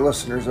 my dear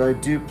listeners, I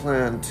do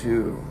plan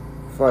to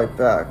fight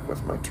back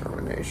with my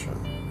termination.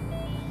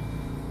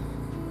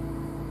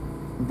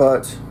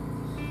 But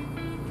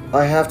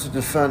I have to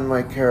defend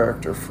my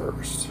character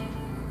first.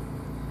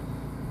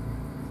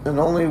 And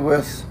only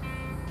with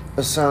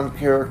a sound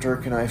character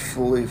can I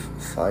fully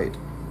fight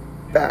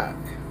back.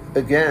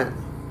 Again,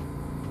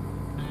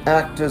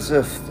 act as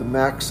if the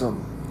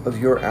maxim of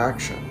your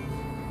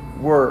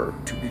action were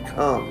to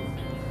become,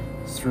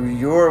 through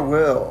your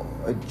will,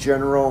 a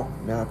general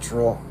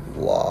natural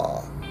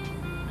law.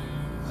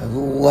 I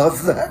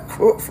love that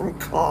quote from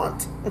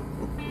Kant.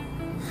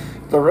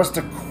 The rest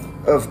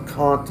of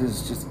Kant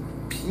is just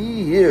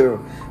PU,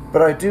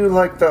 but I do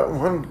like that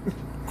one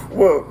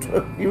quote,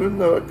 even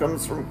though it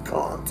comes from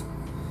Kant.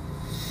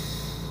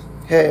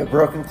 Hey, a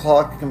broken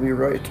clock can be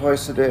right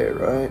twice a day,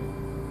 right?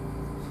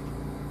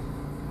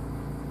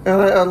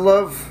 And I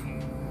love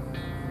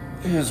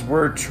his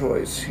word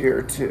choice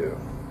here, too.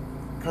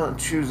 Kant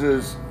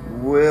chooses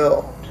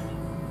will.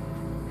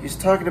 He's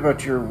talking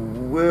about your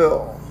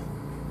will.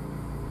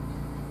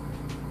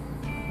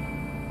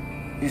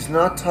 He's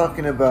not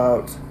talking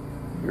about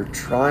your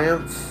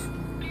triumph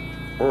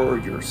or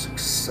your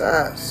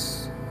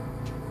success.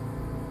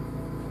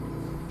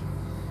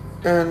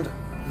 And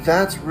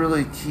that's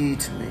really key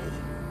to me.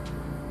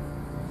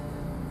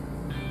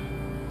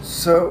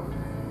 So,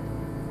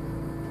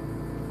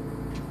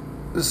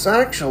 this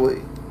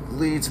actually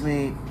leads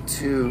me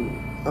to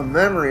a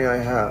memory I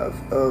have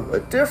of a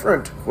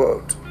different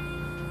quote,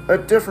 a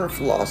different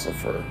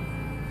philosopher.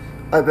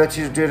 I bet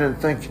you didn't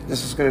think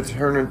this was going to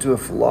turn into a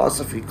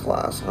philosophy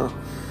class, huh?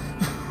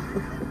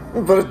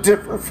 But a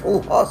different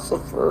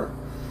philosopher.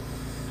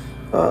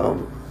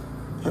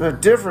 And a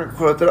different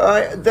quote that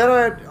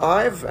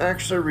I've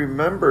actually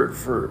remembered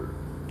for,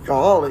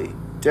 golly,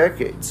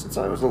 decades. Since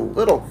I was a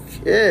little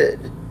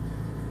kid,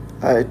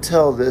 I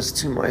tell this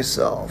to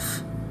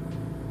myself.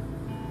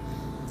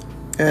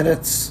 And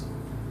it's,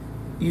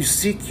 you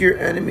seek your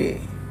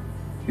enemy,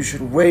 you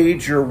should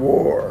wage your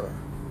war.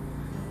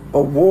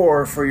 A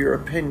war for your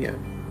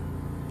opinion.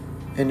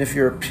 And if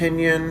your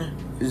opinion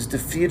is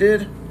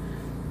defeated,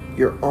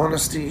 your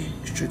honesty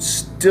should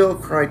still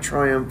cry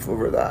triumph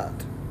over that.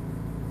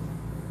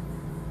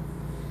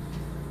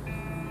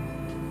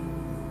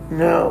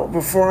 Now,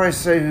 before I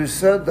say who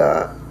said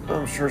that,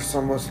 I'm sure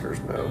some listeners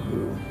know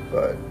who,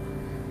 but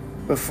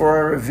before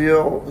I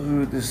reveal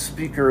who the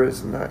speaker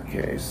is in that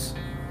case,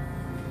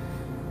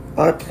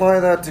 I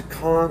apply that to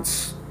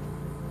Kant's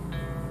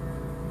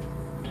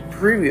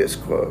previous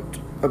quote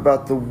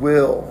about the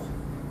will,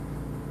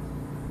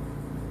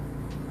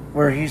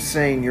 where he's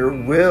saying your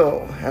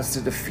will has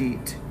to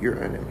defeat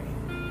your enemy.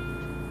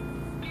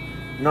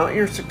 Not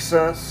your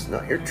success,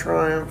 not your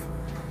triumph,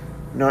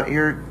 not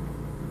your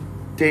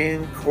day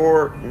in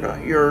court,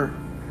 not your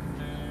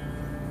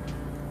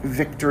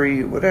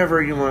victory,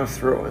 whatever you want to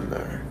throw in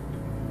there.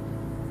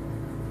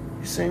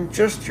 He's saying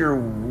just your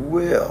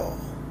will.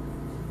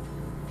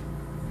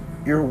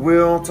 Your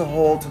will to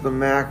hold to the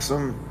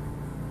maxim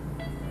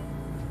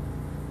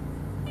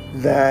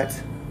that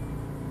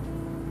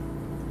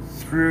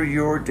through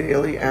your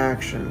daily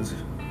actions,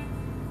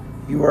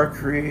 you are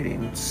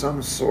creating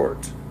some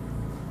sort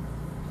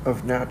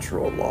of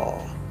natural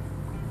law.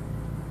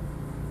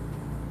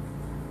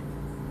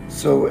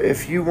 So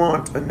if you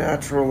want a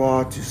natural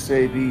law to,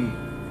 say, be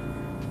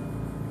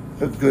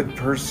a good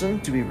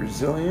person, to be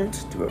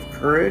resilient, to have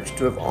courage,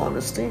 to have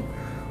honesty,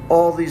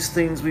 all these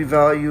things we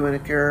value in a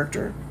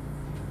character,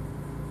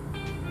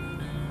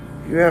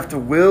 you have to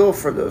will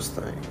for those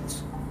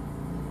things.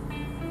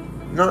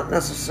 Not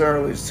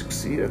necessarily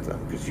succeed at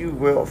them, because you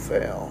will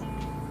fail.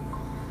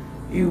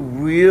 You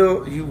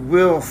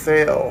will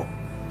fail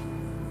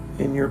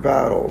in your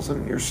battles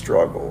and your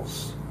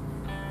struggles.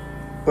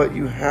 But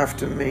you have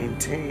to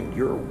maintain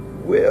your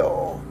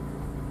will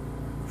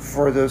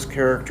for those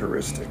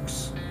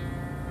characteristics.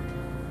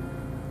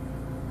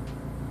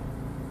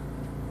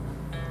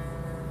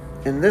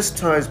 And this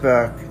ties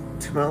back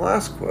to my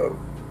last quote.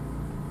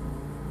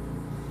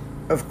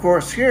 Of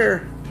course,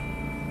 here,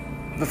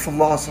 the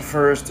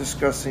philosopher is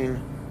discussing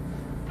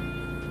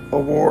a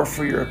war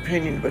for your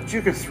opinion, but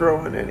you could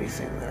throw in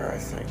anything there, I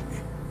think.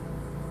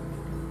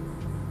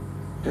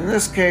 In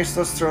this case,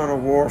 let's throw in a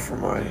war for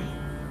my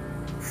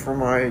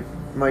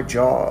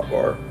job,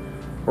 or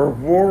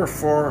war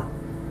for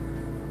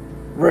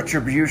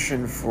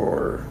retribution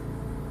for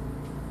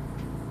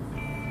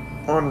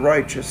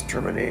unrighteous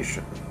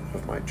termination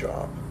of my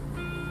job.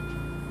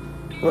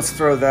 Let's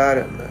throw that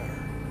in there.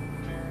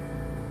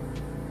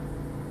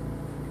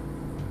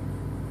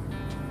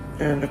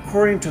 And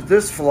according to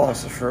this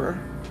philosopher,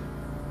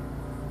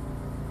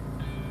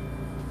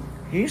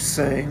 he's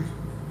saying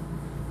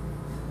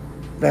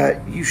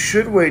that you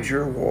should wage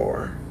your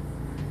war,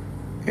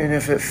 and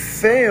if it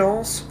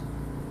fails,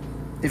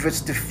 if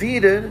it's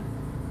defeated,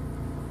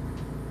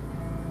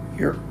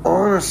 your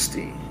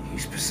honesty, he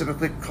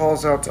specifically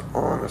calls out to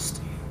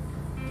honesty,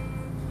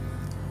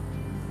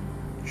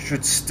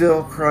 should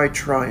still cry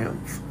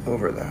triumph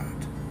over that.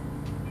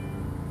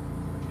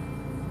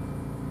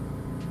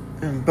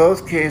 In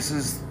both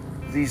cases,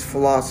 these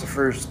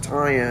philosophers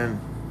tie in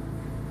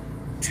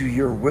to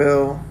your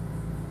will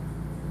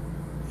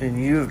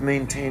and you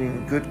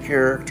maintaining good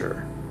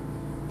character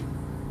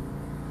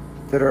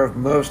that are of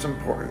most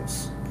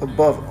importance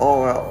above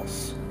all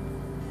else,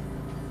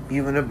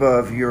 even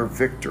above your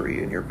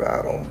victory in your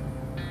battle,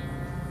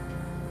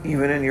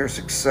 even in your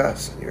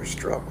success in your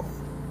struggle.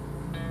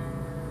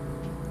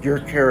 Your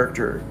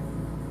character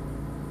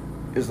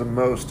is the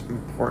most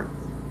important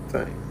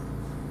thing.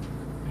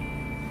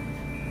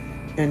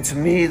 And to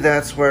me,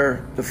 that's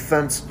where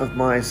defense of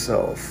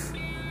myself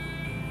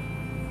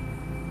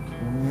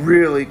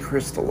really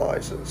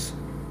crystallizes.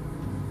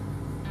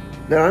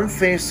 That I'm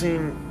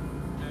facing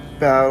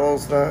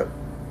battles that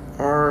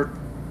are,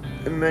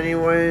 in many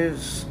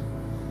ways,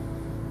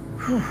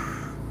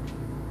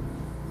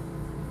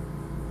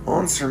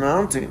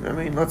 unsurmounting. I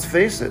mean, let's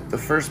face it, the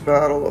first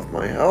battle of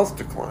my health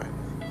decline.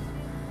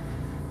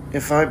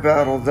 If I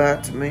battle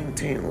that to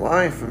maintain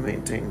life and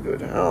maintain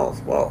good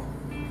health, well,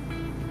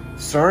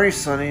 sorry,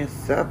 Sonny,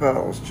 that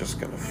battle's just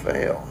going to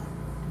fail.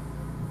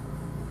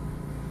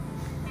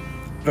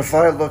 But if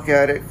I look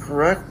at it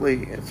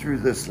correctly through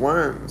this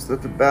lens,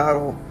 that the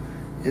battle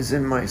is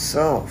in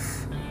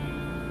myself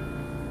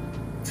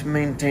to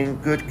maintain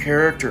good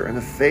character in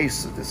the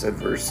face of this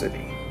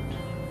adversity,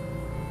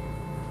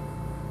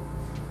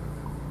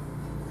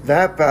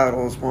 that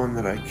battle is one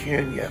that I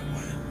can yet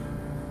win.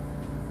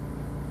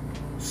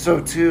 so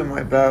too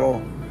my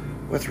battle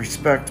with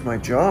respect to my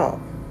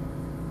job.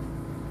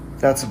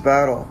 That's a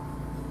battle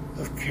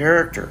of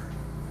character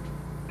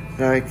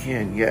that I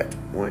can yet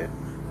win.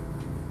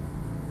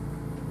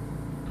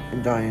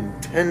 And I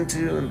intend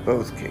to in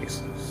both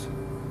cases.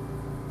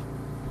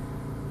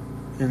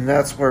 And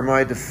that's where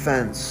my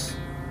defense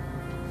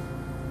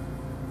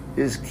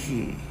is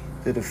key.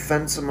 The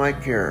defense of my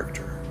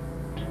character.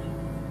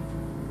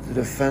 The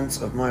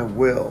defense of my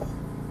will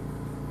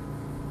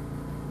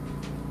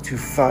to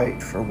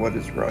fight for what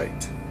is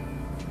right.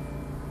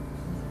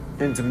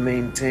 And to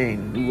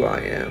maintain who I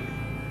am.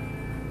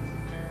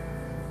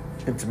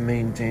 And to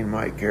maintain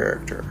my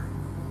character.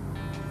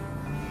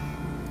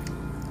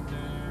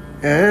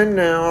 And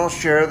now I'll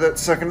share that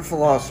second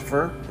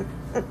philosopher.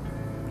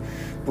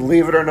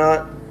 Believe it or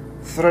not,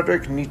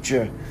 Friedrich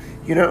Nietzsche.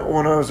 You know,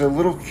 when I was a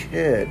little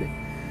kid,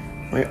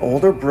 my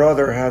older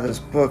brother had this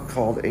book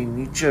called A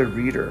Nietzsche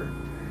Reader.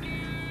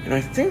 And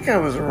I think I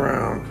was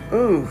around,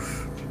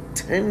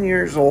 10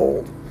 years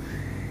old.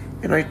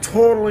 And I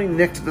totally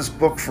nicked this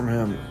book from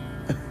him.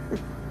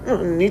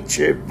 A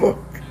Nietzsche book.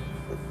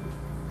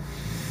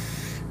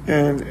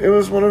 And it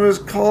was one of his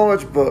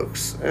college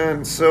books.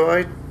 And so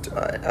I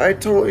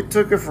totally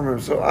took it from him.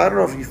 So I don't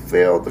know if he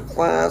failed the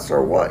class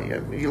or what.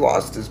 He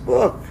lost his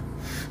book.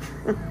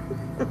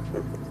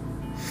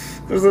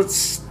 Because that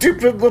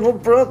stupid little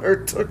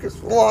brother took his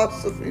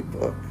philosophy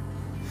book.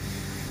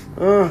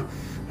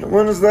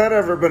 When has that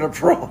ever been a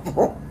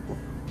problem?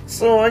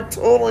 So I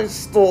totally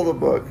stole the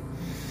book.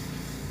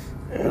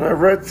 And I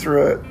read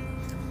through it.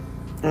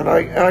 And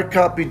I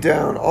copied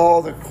down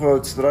all the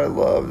quotes that I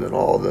loved and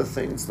all the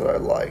things that I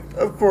liked.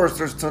 Of course,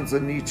 there's tons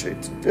of Nietzsche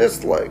to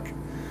dislike.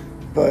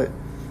 But,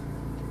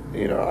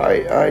 you know,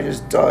 I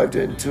just dived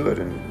into it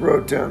and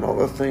wrote down all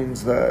the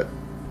things that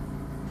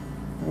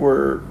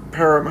were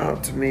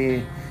paramount to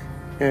me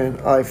and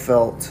I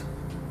felt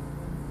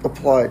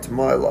applied to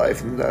my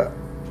life and that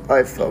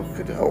I felt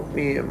could help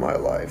me in my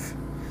life.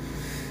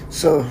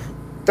 So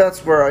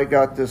that's where I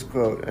got this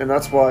quote, and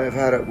that's why I've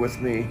had it with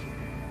me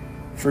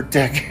for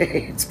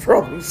decades,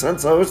 probably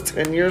since I was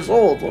 10 years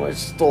old when I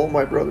stole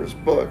my brother's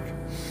book.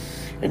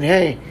 And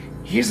hey,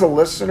 he's a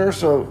listener,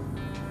 so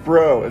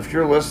bro, if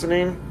you're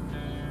listening,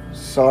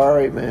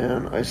 sorry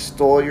man, I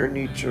stole your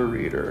Nietzsche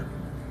reader.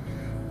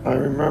 I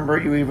remember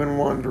you even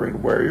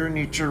wondering where your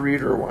Nietzsche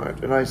reader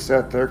went, and I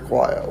sat there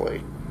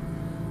quietly.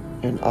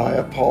 And I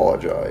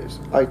apologize.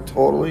 I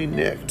totally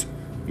nicked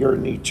your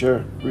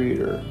Nietzsche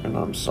reader, and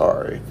I'm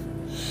sorry.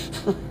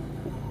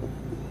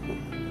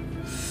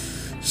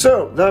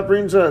 So, that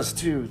brings us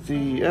to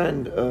the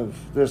end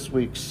of this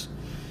week's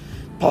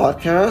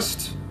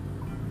podcast.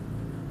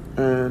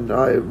 And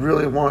I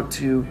really want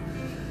to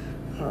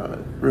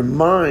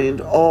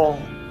remind all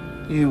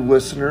you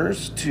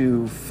listeners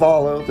to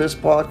follow this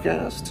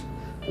podcast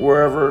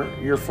wherever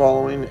you're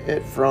following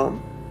it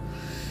from,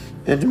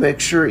 and to make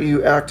sure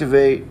you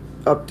activate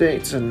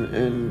updates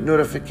and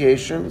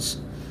notifications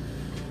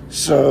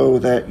so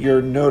that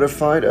you're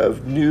notified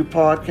of new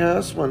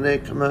podcasts when they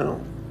come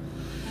out.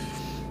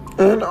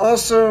 And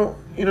also,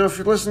 you know, if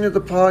you're listening to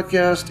the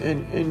podcast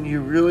and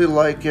you really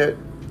like it,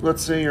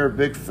 let's say you're a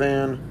big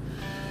fan,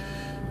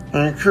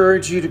 I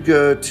encourage you to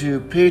go to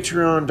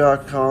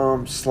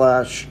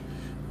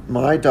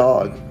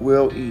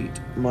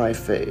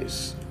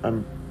patreon.com/MyDogWillEatMyFace.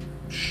 I'm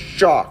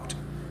shocked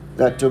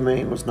that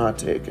domain was not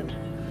taken.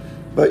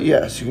 But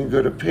yes, you can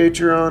go to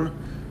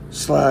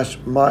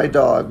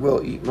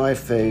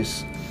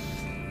patreon.com/MyDogWillEatMyFace,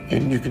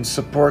 and you can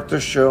support the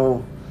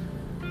show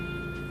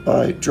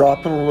by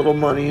dropping a little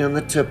money in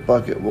the tip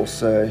bucket, we'll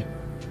say.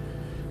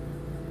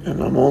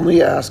 And I'm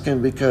only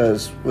asking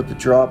because with the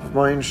drop of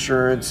my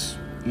insurance,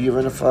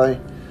 even if I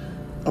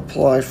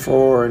apply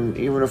for and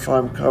even if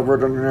I'm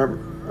covered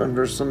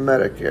under some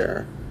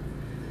Medicare,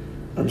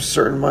 I'm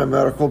certain my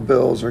medical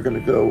bills are going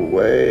to go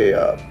way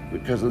up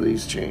because of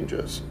these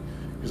changes.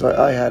 Because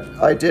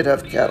I did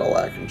have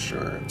Cadillac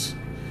insurance.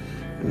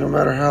 And no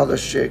matter how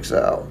this shakes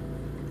out,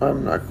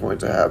 I'm not going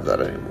to have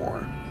that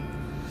anymore.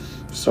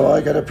 So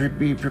I got to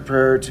be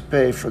prepared to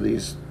pay for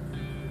these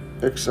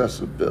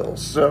excessive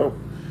bills. So,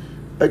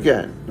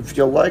 again, if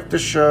you like the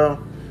show,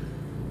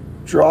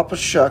 drop a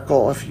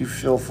shekel if you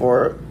feel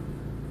for it.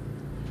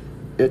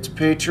 It's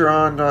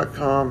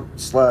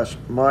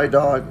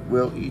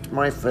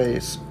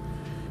patreon.com/MyDogWillEatMyFace.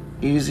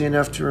 Easy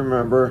enough to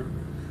remember.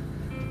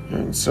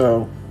 And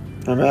so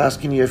I'm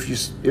asking you, if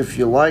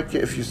you like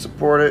it, if you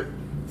support it,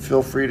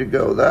 feel free to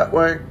go that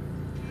way.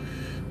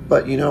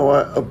 But you know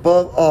what?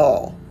 Above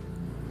all,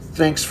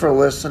 thanks for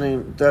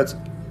listening. That's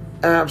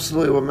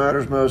absolutely what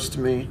matters most to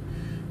me.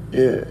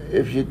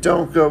 If you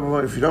don't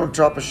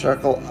drop a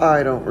shekel,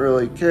 I don't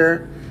really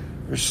care.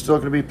 There's still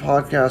going to be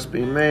podcasts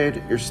being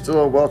made. You're still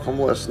a welcome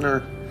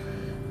listener.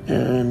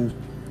 And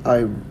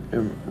I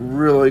am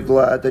really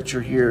glad that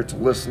you're here to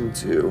listen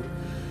to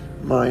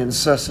my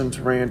incessant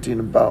ranting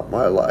about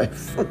my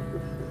life.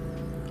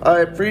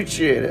 I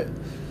appreciate it.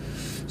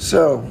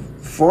 So,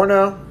 for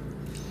now,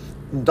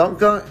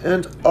 danke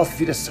and auf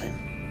Wiedersehen.